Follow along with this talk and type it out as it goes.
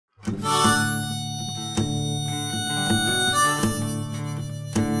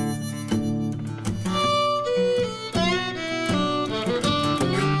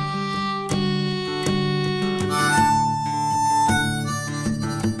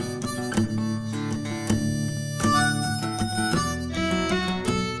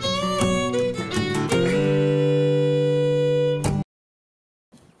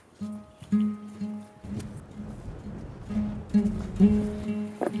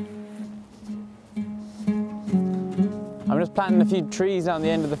just planting a few trees down the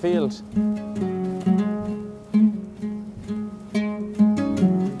end of the field.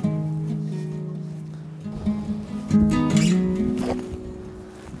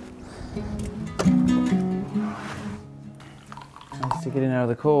 Nice to get in out of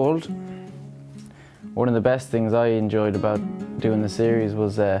the cold. One of the best things I enjoyed about doing the series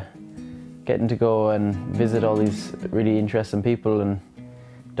was getting to go and visit all these really interesting people and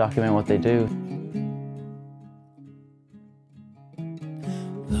document what they do.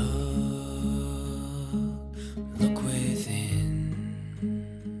 Look within.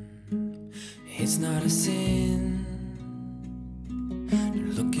 It's not a sin to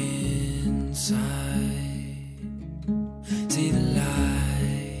look inside. See the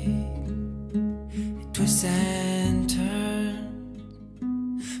light, it twists and turns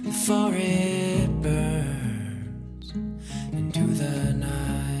before it burns into the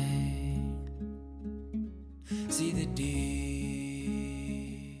night. See the deep.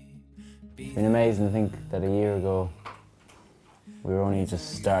 It's been amazing to think that a year ago we were only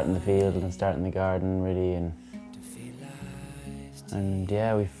just starting the field and starting the garden really, and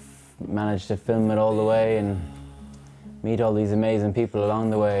yeah, we've managed to film it all the way and meet all these amazing people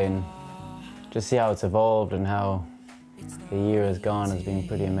along the way, and just see how it's evolved and how the year has gone has been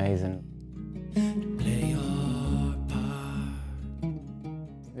pretty amazing.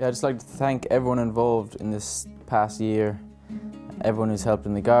 Yeah, I'd just like to thank everyone involved in this past year, everyone who's helped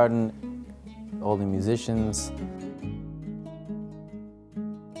in the garden, all the musicians.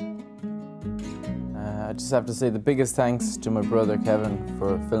 I just have to say the biggest thanks to my brother Kevin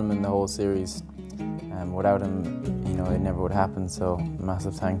for filming the whole series. Without him, you know, it never would happen, so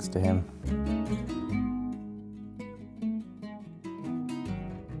massive thanks to him.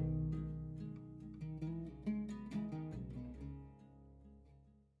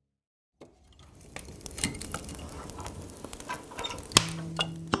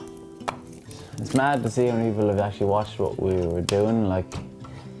 It's mad to see how many people have actually watched what we were doing. Like,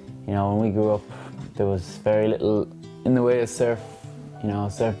 you know, when we grew up, there was very little in the way of surf, you know,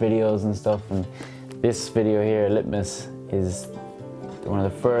 surf videos and stuff. And this video here, Litmus, is one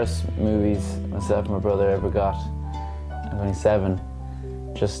of the first movies myself and my brother ever got. I was only 7,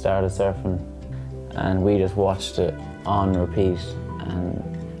 just started surfing, and we just watched it on repeat. And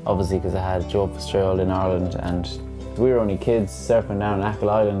obviously, because I had Joe Fitzgerald in Ireland, and we were only kids surfing down Achill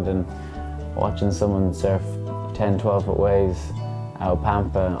Island and watching someone surf 10, 12-foot waves out of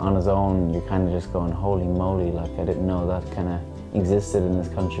Pampa on his own, you're kind of just going, holy moly, like I didn't know that kind of existed in this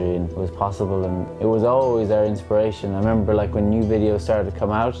country and it was possible, and it was always our inspiration. I remember like when new videos started to come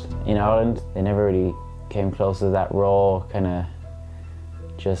out in Ireland, they never really came close to that raw kind of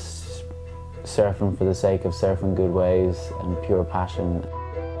just surfing for the sake of surfing good waves and pure passion.